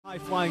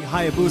High-flying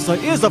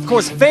Hayabusa is, of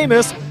course,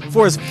 famous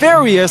for his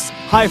various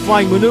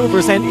high-flying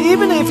maneuvers, and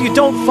even if you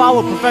don't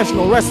follow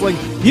professional wrestling,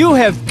 you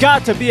have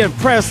got to be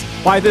impressed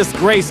by this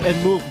grace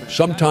and movement.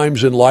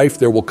 Sometimes in life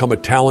there will come a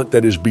talent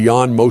that is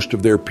beyond most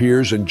of their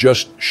peers and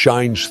just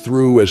shines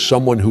through as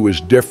someone who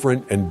is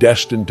different and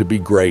destined to be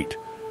great.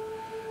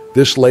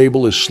 This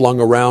label is slung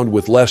around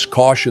with less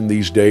caution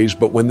these days,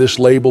 but when this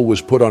label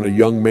was put on a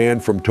young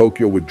man from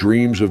Tokyo with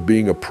dreams of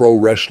being a pro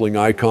wrestling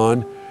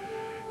icon,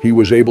 he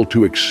was able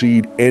to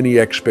exceed any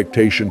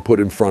expectation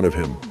put in front of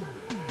him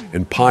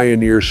and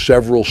pioneer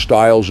several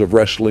styles of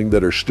wrestling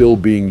that are still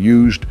being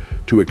used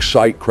to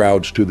excite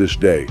crowds to this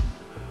day.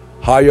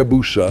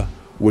 Hayabusa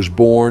was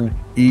born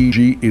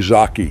E.G.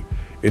 Izaki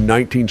in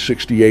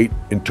 1968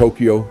 in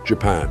Tokyo,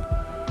 Japan.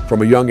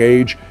 From a young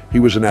age,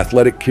 he was an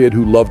athletic kid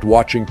who loved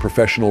watching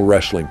professional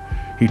wrestling.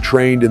 He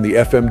trained in the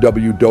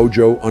FMW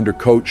dojo under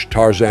coach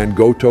Tarzan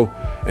Goto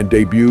and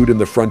debuted in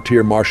the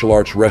Frontier Martial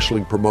Arts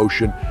Wrestling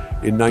promotion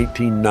in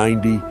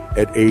 1990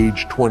 at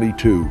age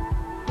 22.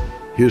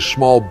 His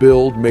small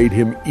build made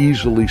him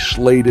easily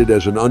slated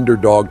as an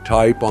underdog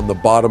type on the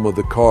bottom of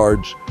the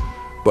cards,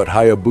 but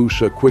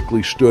Hayabusa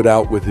quickly stood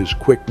out with his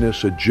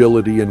quickness,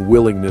 agility, and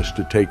willingness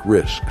to take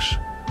risks.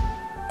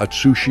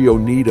 Atsushi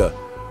Onita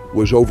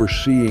was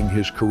overseeing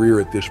his career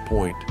at this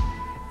point,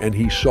 and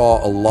he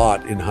saw a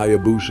lot in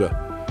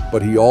Hayabusa,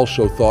 but he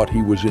also thought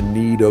he was in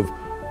need of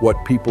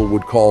what people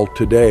would call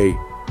today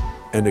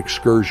an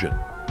excursion.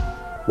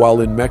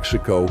 While in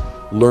Mexico,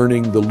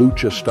 learning the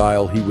lucha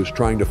style, he was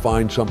trying to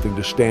find something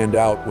to stand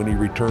out when he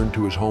returned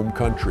to his home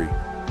country.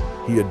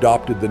 He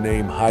adopted the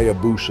name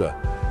Hayabusa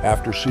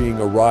after seeing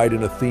a ride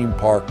in a theme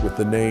park with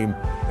the name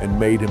and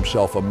made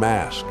himself a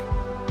mask.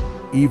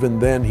 Even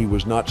then, he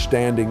was not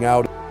standing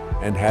out,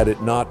 and had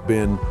it not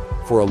been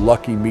for a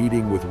lucky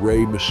meeting with Rey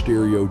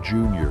Mysterio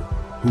Jr.,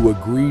 who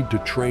agreed to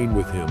train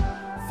with him,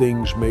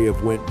 things may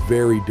have went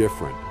very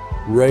different.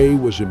 Rey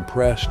was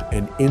impressed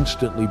and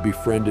instantly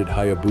befriended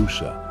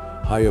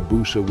Hayabusa.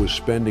 Hayabusa was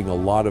spending a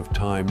lot of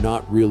time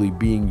not really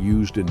being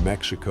used in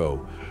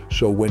Mexico,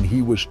 so when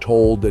he was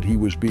told that he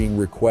was being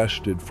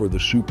requested for the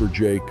Super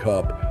J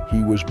Cup,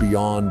 he was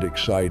beyond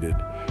excited.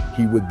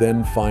 He would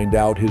then find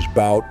out his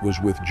bout was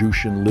with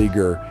Jushin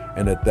Liger,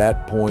 and at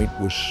that point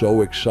was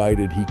so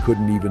excited he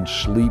couldn't even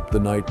sleep the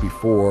night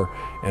before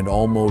and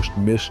almost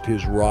missed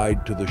his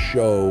ride to the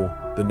show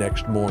the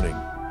next morning.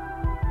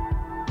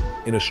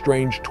 In a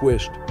strange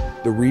twist,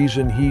 the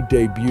reason he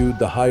debuted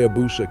the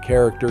Hayabusa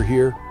character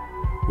here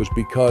was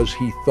because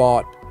he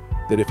thought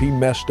that if he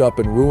messed up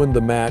and ruined the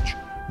match,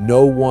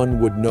 no one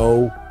would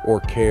know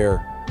or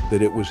care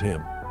that it was him.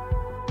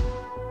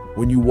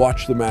 When you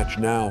watch the match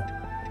now,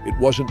 it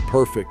wasn't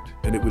perfect,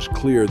 and it was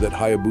clear that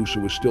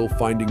Hayabusa was still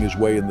finding his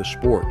way in the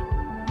sport.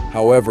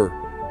 However,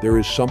 there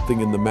is something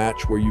in the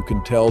match where you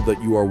can tell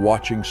that you are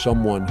watching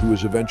someone who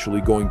is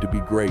eventually going to be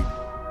great.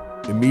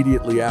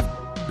 Immediately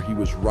after, he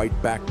was right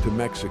back to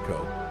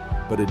Mexico,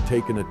 but had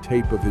taken a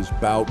tape of his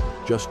bout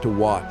just to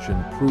watch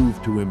and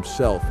prove to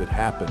himself it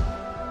happened.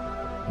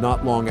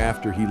 Not long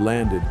after he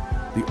landed,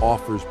 the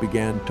offers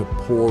began to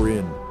pour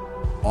in.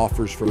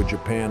 Offers from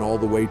Japan all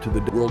the way to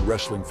the World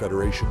Wrestling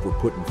Federation were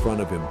put in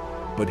front of him,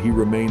 but he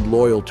remained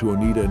loyal to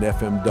Onita and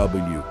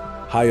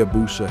FMW.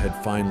 Hayabusa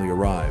had finally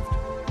arrived.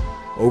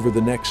 Over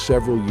the next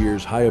several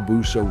years,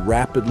 Hayabusa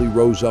rapidly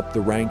rose up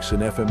the ranks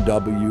in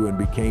FMW and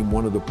became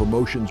one of the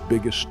promotion's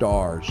biggest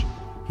stars.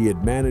 He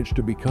had managed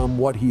to become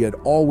what he had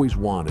always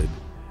wanted,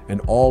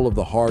 and all of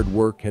the hard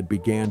work had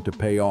began to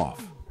pay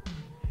off.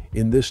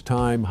 In this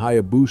time,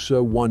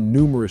 Hayabusa won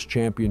numerous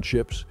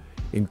championships,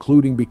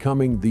 including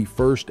becoming the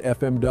first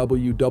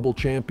FMW double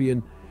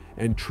champion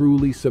and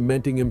truly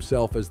cementing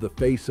himself as the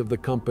face of the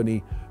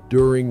company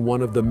during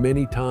one of the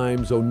many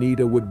times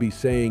Onita would be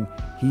saying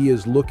he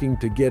is looking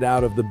to get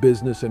out of the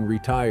business and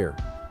retire.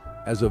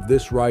 As of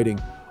this writing,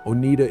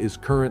 Onita is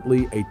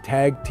currently a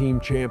tag team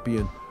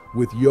champion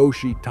with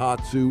Yoshi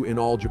Tatsu in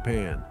All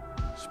Japan.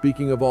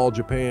 Speaking of All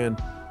Japan,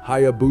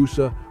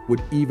 Hayabusa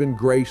would even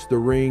grace the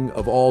ring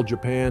of All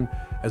Japan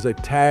as a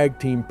tag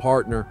team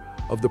partner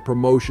of the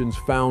promotion's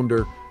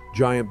founder,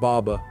 Giant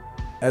Baba,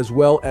 as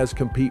well as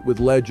compete with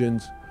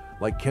legends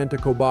like Kenta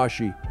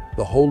Kobashi,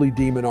 the Holy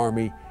Demon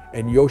Army,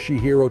 and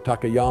Yoshihiro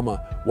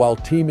Takayama, while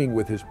teaming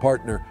with his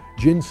partner,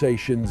 Jinsei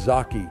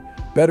Shinzaki,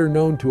 better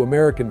known to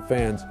American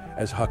fans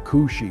as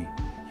Hakushi.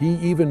 He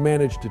even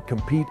managed to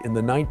compete in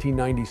the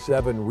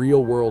 1997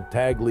 Real World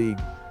Tag League.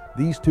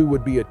 These two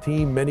would be a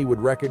team many would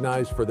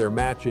recognize for their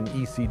match in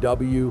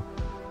ECW.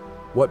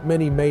 What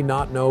many may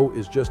not know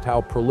is just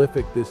how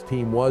prolific this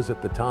team was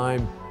at the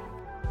time,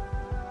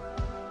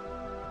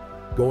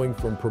 going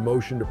from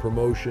promotion to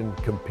promotion,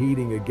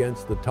 competing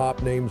against the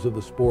top names of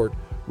the sport,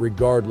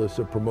 regardless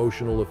of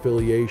promotional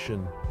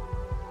affiliation.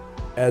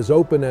 As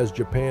open as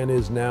Japan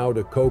is now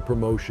to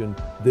co-promotion,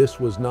 this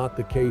was not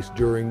the case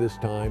during this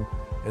time,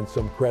 and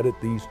some credit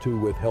these two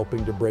with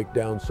helping to break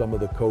down some of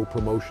the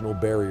co-promotional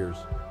barriers.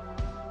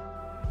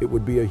 It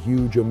would be a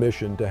huge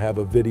omission to have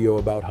a video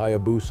about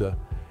Hayabusa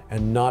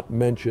and not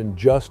mention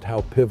just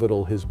how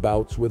pivotal his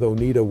bouts with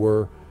Onita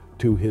were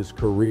to his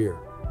career.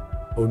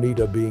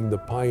 Onita, being the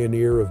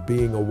pioneer of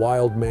being a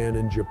wild man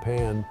in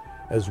Japan,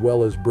 as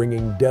well as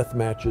bringing death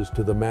matches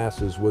to the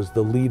masses, was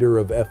the leader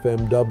of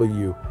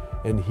FMW,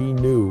 and he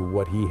knew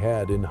what he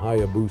had in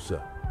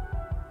Hayabusa.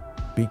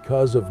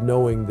 Because of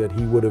knowing that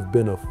he would have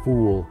been a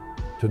fool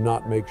to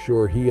not make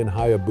sure he and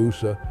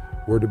Hayabusa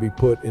were to be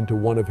put into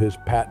one of his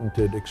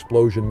patented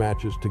explosion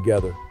matches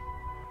together.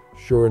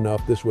 Sure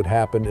enough, this would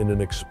happen in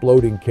an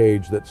exploding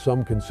cage that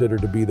some consider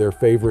to be their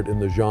favorite in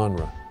the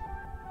genre.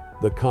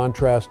 The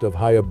contrast of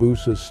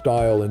Hayabusa's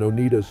style and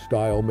Onita's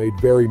style made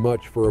very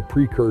much for a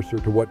precursor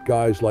to what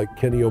guys like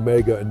Kenny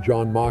Omega and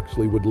Jon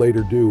Moxley would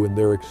later do in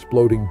their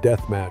exploding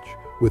death match,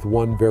 with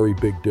one very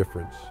big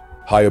difference.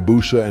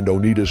 Hayabusa and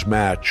Onita's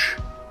match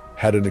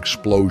had an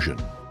explosion.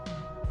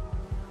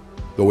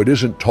 Though it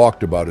isn't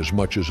talked about as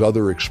much as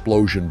other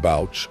explosion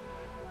bouts,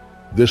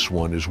 this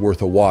one is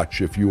worth a watch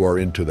if you are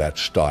into that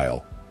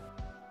style.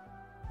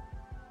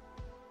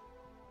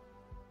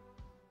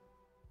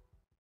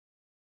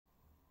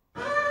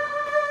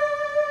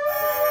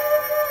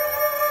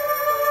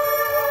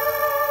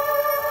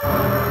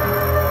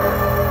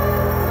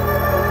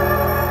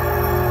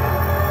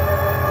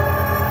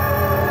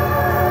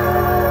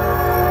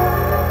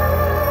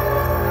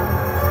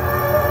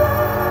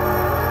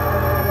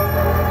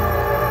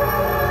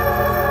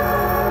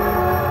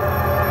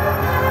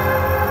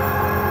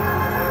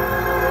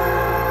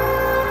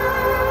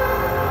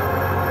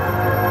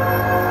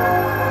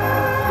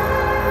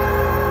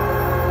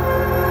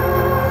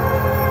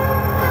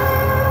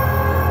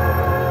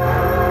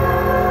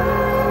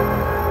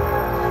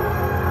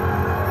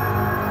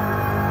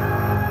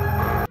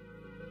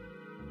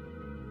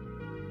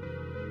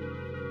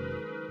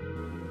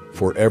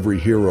 For every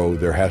hero,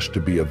 there has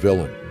to be a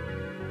villain.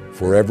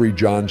 For every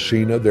John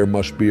Cena, there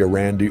must be a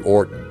Randy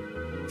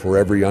Orton. For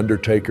every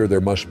Undertaker,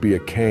 there must be a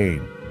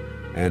Kane.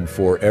 And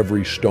for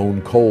every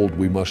Stone Cold,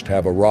 we must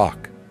have a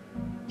Rock.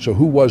 So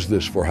who was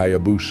this for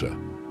Hayabusa?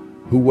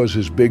 Who was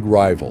his big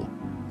rival?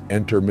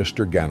 Enter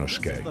Mr.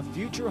 Ganosuke. The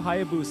future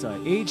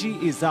Hayabusa,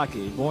 Eiji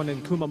Izaki, born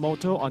in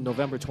Kumamoto on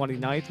November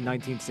 29,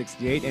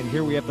 1968. And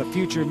here we have the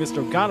future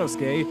Mr.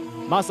 Ganosuke,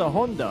 Masa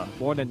Honda,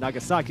 born in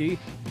Nagasaki,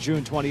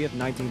 June 20th,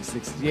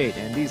 1968.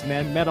 And these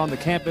men met on the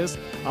campus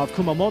of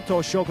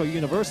Kumamoto Shoko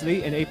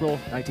University in April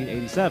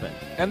 1987.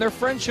 And their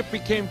friendship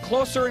became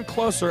closer and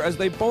closer as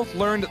they both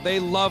learned they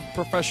loved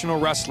professional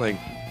wrestling.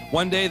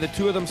 One day, the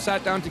two of them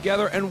sat down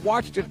together and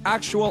watched an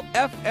actual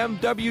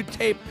FMW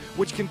tape,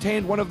 which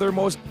contained one of their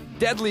most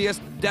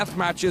deadliest death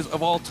matches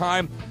of all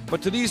time.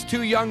 But to these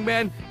two young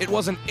men, it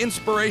was an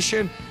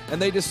inspiration,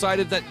 and they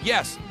decided that,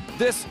 yes,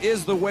 this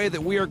is the way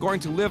that we are going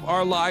to live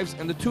our lives.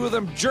 And the two of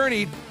them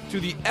journeyed to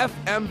the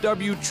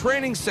FMW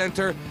Training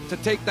Center to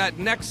take that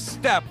next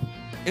step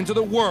into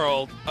the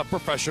world of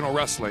professional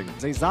wrestling.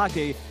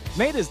 Izaki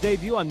made his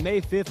debut on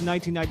May 5th,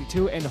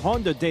 1992, and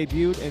Honda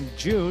debuted in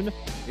June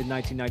in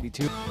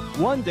 1992.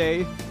 One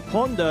day,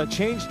 Honda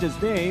changed his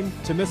name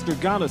to Mr.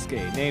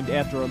 Ganosuke, named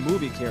after a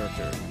movie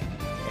character.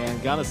 And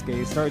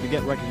Ganosuke started to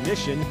get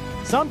recognition,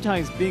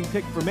 sometimes being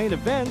picked for main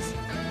events,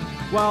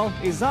 while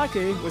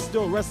Izaki was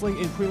still wrestling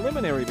in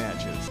preliminary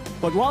matches.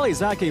 But while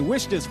Izaki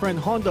wished his friend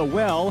Honda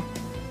well,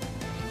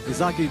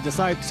 Izaki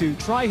decided to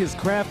try his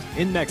craft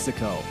in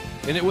Mexico.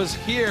 And it was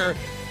here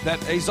that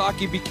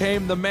Izaki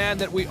became the man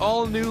that we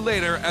all knew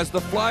later as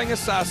the flying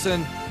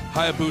assassin,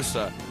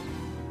 Hayabusa.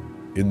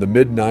 In the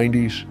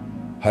mid-90s,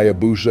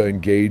 Hayabusa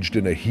engaged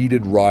in a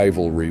heated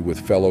rivalry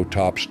with fellow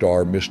top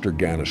star Mr.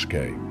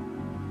 Ganosuke.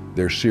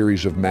 Their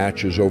series of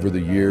matches over the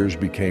years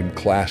became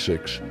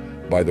classics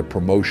by the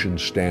promotion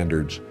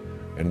standards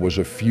and was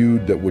a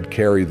feud that would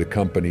carry the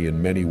company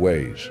in many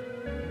ways.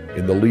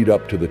 In the lead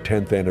up to the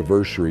 10th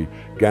anniversary,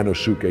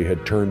 Ganosuke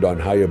had turned on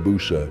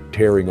Hayabusa,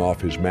 tearing off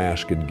his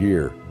mask and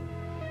gear.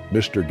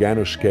 Mr.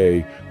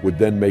 Ganosuke would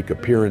then make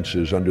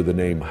appearances under the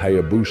name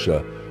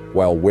Hayabusa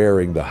while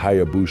wearing the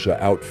Hayabusa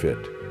outfit.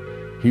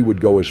 He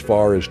would go as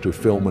far as to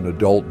film an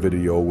adult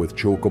video with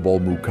Chocobo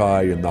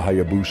Mukai in the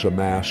Hayabusa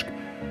mask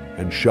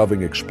and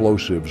shoving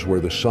explosives where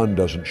the sun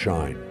doesn't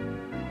shine.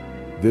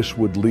 This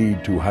would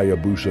lead to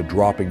Hayabusa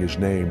dropping his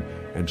name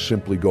and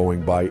simply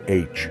going by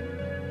H.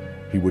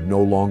 He would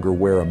no longer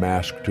wear a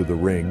mask to the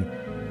ring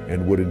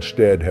and would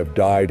instead have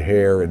dyed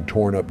hair and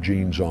torn up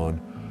jeans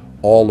on.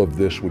 All of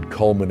this would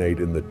culminate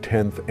in the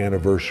 10th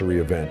anniversary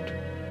event.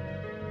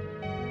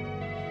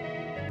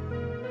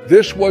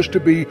 This was to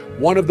be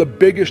one of the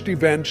biggest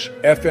events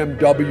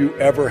FMW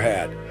ever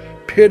had,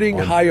 pitting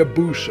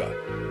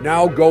Hayabusa,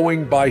 now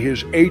going by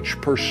his H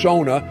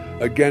persona,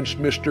 against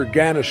Mr.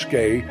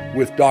 Ganosuke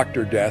with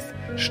Dr. Death,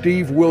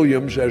 Steve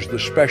Williams as the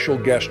special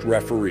guest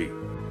referee.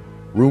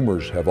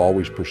 Rumors have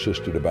always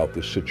persisted about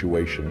this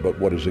situation, but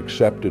what is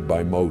accepted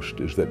by most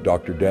is that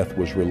Dr. Death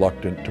was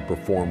reluctant to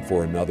perform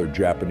for another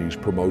Japanese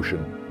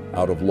promotion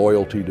out of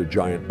loyalty to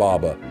Giant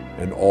Baba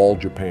and All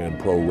Japan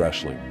Pro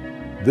Wrestling.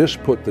 This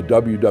put the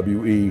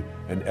WWE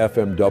and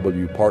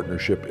FMW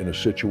partnership in a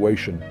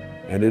situation,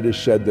 and it is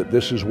said that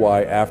this is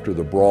why after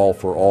the brawl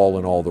for All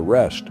and all the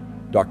rest,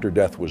 Dr.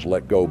 Death was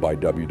let go by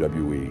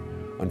WWE,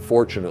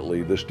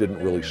 Unfortunately, this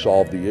didn't really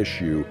solve the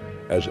issue,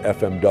 as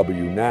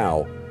FMW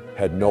now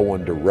had no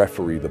one to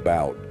referee the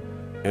bout.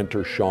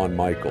 Enter Shawn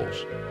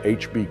Michaels.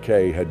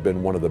 HBK had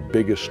been one of the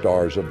biggest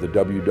stars of the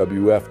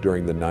WWF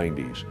during the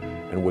 90s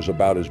and was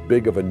about as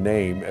big of a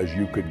name as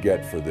you could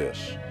get for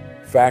this.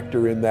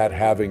 Factor in that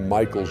having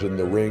Michaels in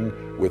the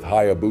ring with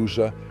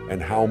Hayabusa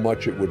and how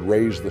much it would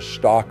raise the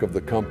stock of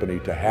the company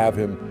to have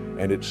him,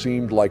 and it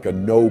seemed like a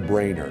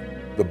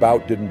no-brainer. The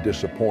bout didn't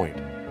disappoint,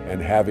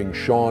 and having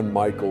Shawn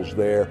Michaels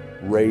there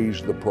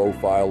raised the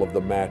profile of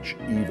the match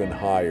even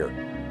higher.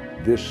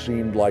 This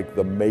seemed like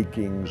the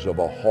makings of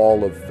a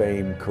Hall of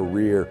Fame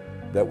career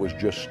that was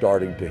just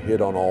starting to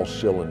hit on all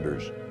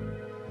cylinders.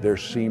 There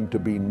seemed to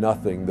be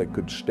nothing that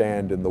could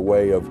stand in the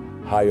way of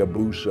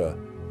Hayabusa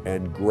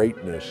and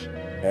greatness,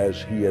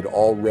 as he had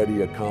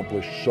already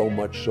accomplished so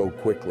much so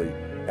quickly.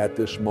 At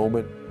this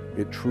moment,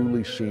 it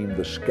truly seemed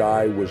the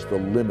sky was the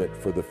limit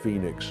for the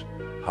Phoenix.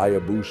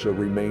 Hayabusa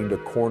remained a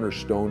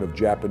cornerstone of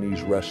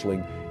Japanese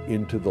wrestling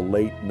into the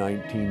late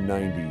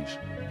 1990s.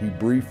 He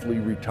briefly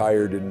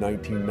retired in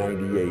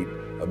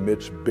 1998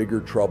 amidst bigger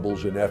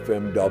troubles in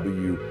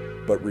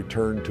FMW, but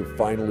returned to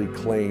finally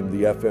claim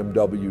the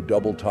FMW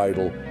double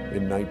title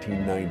in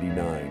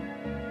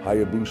 1999.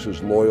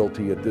 Hayabusa's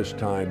loyalty at this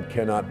time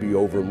cannot be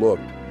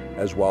overlooked,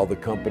 as while the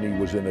company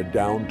was in a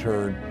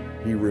downturn,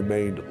 he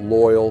remained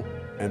loyal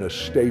and a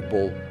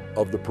staple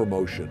of the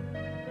promotion.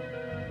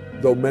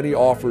 Though many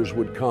offers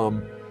would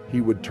come,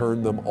 he would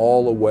turn them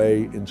all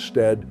away,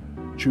 instead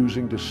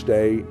choosing to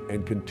stay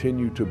and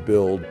continue to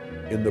build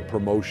in the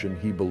promotion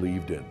he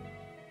believed in.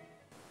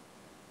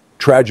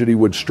 Tragedy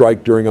would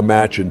strike during a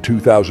match in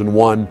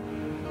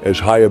 2001 as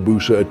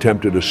Hayabusa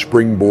attempted a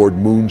springboard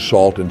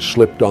moonsault and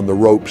slipped on the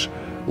ropes,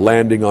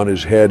 landing on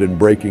his head and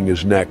breaking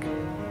his neck.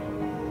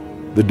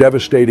 The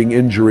devastating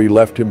injury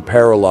left him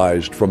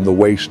paralyzed from the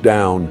waist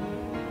down,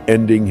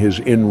 ending his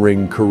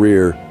in-ring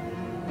career.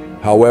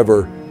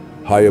 However,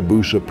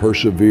 Hayabusa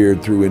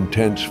persevered through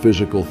intense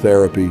physical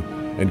therapy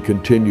and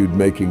continued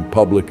making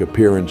public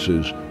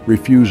appearances,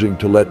 refusing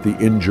to let the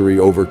injury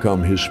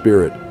overcome his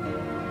spirit.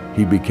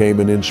 He became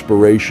an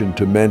inspiration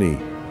to many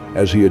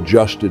as he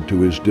adjusted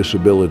to his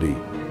disability.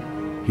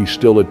 He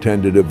still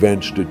attended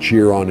events to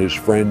cheer on his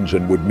friends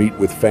and would meet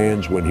with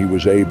fans when he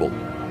was able.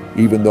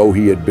 Even though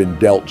he had been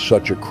dealt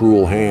such a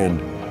cruel hand,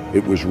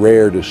 it was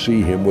rare to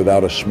see him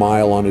without a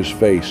smile on his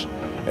face,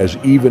 as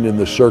even in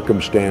the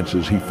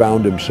circumstances he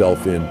found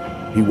himself in,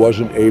 he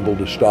wasn't able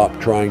to stop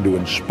trying to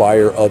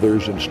inspire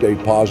others and stay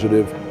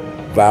positive,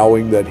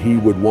 vowing that he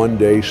would one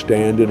day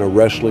stand in a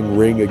wrestling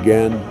ring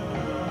again.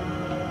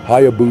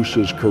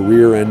 Hayabusa's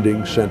career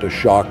ending sent a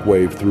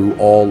shockwave through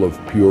all of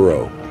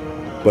Puro,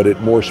 but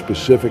it more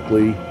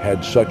specifically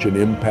had such an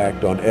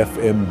impact on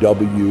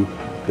FMW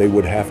they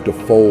would have to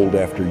fold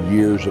after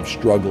years of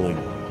struggling.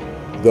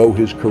 Though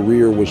his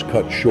career was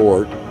cut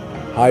short,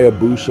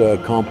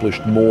 Hayabusa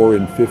accomplished more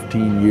in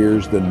 15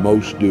 years than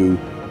most do.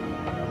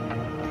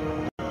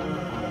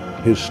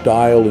 His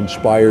style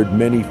inspired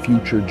many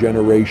future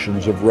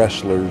generations of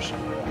wrestlers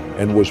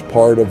and was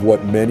part of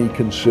what many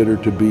consider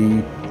to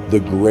be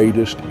the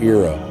greatest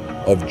era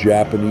of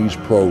Japanese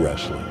pro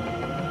wrestling.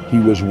 He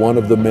was one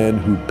of the men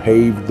who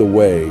paved the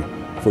way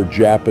for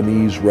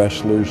Japanese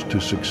wrestlers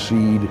to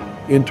succeed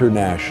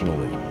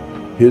internationally.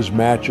 His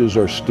matches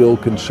are still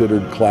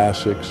considered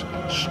classics,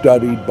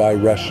 studied by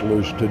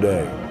wrestlers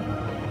today.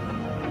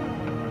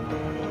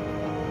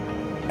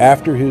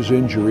 After his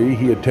injury,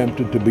 he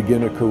attempted to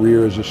begin a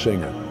career as a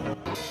singer.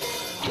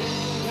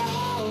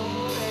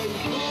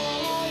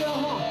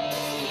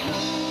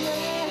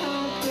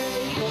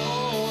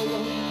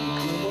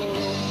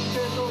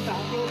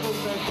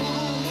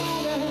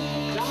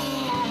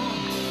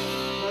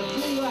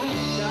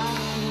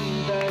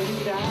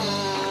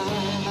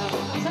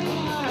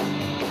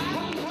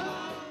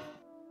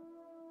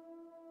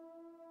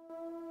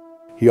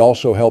 He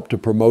also helped to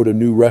promote a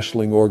new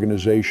wrestling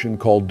organization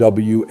called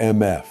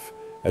WMF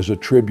as a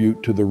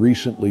tribute to the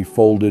recently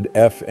folded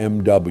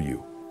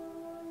FMW.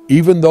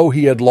 Even though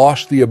he had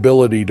lost the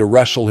ability to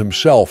wrestle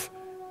himself,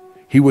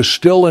 he was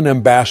still an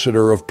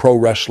ambassador of pro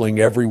wrestling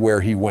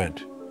everywhere he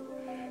went.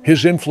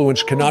 His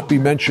influence cannot be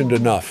mentioned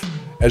enough,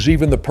 as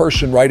even the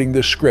person writing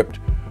this script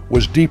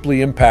was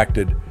deeply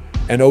impacted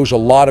and owes a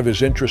lot of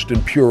his interest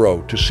in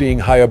Puro to seeing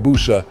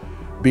Hayabusa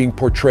being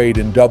portrayed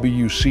in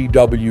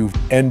WCW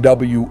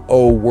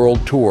NWO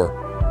World Tour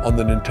on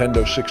the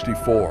Nintendo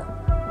 64.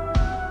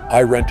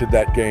 I rented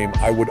that game.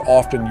 I would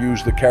often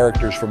use the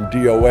characters from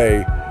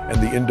DOA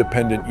and the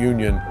Independent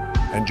Union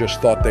and just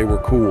thought they were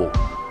cool.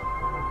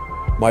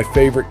 My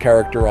favorite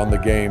character on the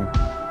game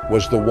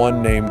was the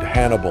one named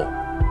Hannibal.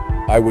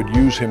 I would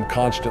use him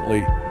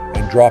constantly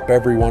and drop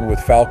everyone with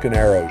falcon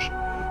arrows,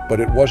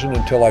 but it wasn't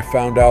until I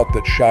found out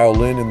that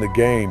Shaolin in the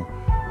game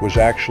was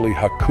actually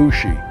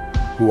Hakushi,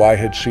 who I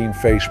had seen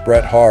face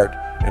Bret Hart,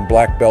 and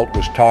black belt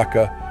was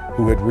Taka,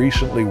 who had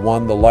recently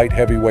won the light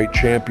heavyweight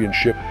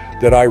championship,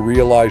 that I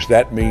realized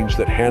that means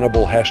that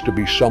Hannibal has to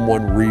be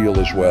someone real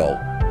as well.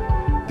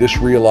 This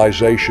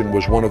realization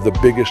was one of the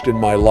biggest in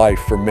my life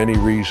for many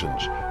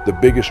reasons. The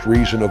biggest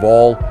reason of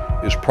all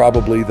is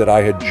probably that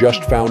I had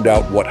just found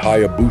out what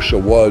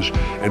Hayabusa was,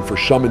 and for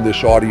some in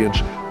this audience,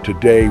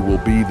 today will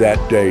be that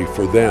day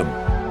for them.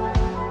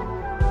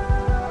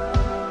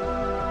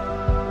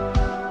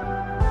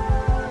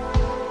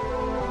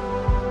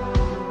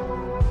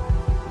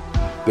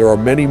 There are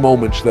many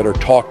moments that are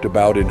talked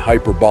about in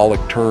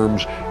hyperbolic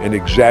terms and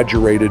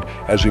exaggerated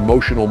as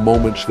emotional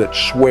moments that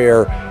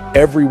swear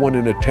everyone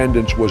in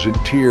attendance was in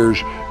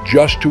tears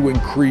just to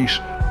increase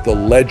the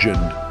legend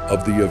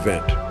of the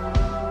event.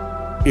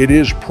 It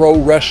is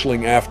pro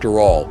wrestling after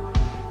all,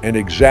 and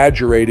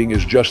exaggerating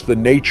is just the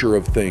nature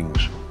of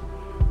things.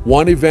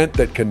 One event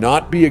that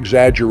cannot be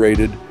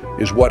exaggerated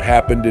is what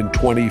happened in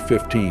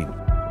 2015.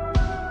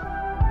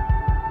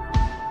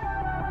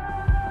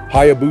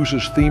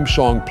 Hayabusa's theme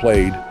song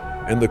played,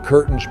 and the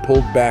curtains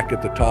pulled back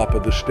at the top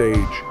of the stage.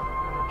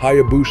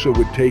 Hayabusa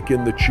would take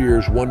in the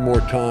cheers one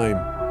more time.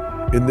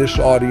 In this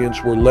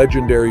audience were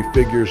legendary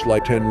figures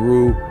like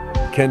Tenryu,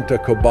 Kenta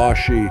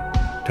Kobashi,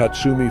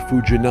 Tatsumi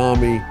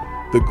Fujinami,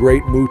 the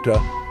Great Muta,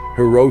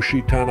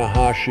 Hiroshi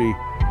Tanahashi,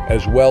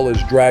 as well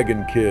as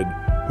Dragon Kid,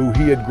 who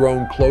he had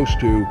grown close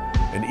to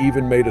and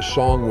even made a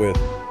song with,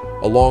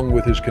 along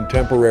with his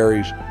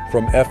contemporaries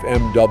from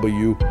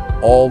FMW,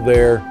 all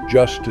there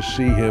just to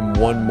see him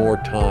one more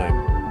time.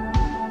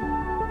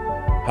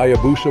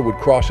 Hayabusa would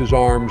cross his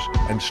arms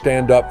and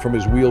stand up from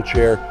his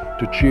wheelchair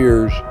to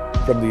cheers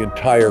from the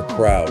entire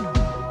crowd.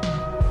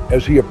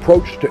 As he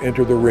approached to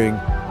enter the ring,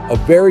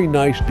 a very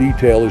nice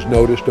detail is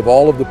noticed of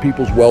all of the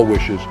people's well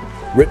wishes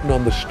written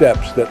on the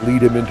steps that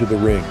lead him into the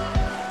ring.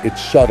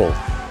 It's subtle,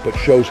 but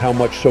shows how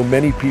much so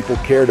many people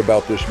cared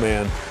about this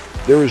man.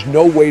 There is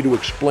no way to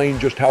explain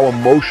just how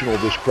emotional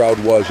this crowd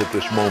was at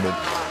this moment.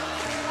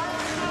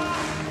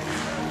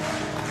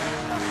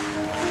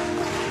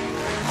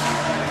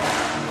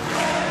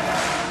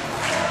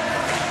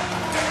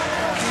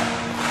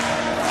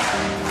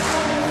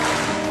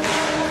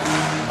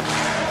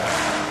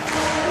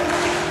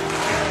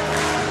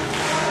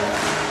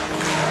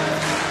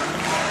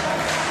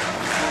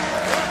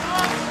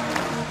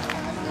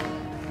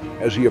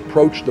 As he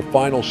approached the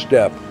final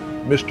step,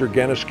 Mr.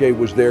 Genosuke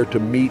was there to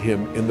meet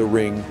him in the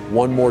ring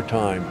one more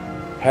time.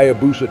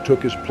 Hayabusa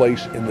took his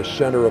place in the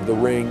center of the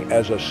ring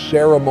as a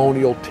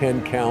ceremonial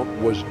 10 count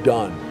was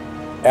done.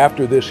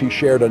 After this, he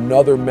shared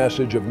another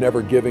message of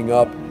never giving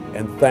up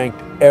and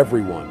thanked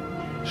everyone.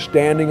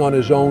 Standing on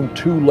his own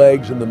two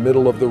legs in the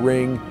middle of the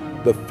ring,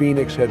 the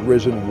Phoenix had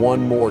risen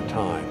one more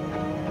time.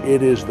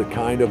 It is the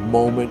kind of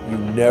moment you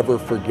never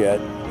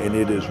forget, and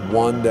it is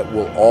one that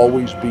will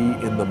always be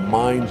in the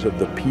minds of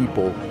the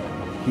people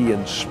he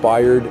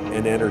inspired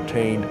and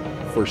entertained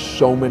for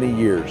so many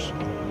years.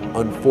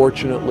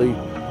 Unfortunately,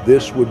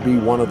 this would be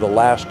one of the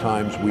last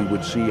times we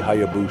would see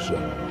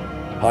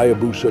Hayabusa.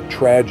 Hayabusa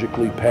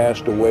tragically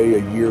passed away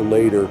a year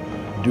later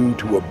due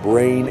to a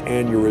brain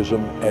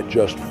aneurysm at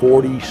just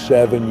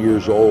 47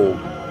 years old,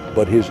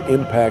 but his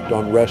impact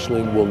on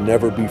wrestling will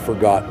never be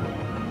forgotten,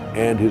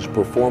 and his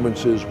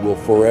performances will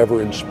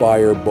forever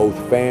inspire both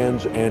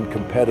fans and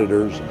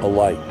competitors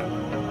alike.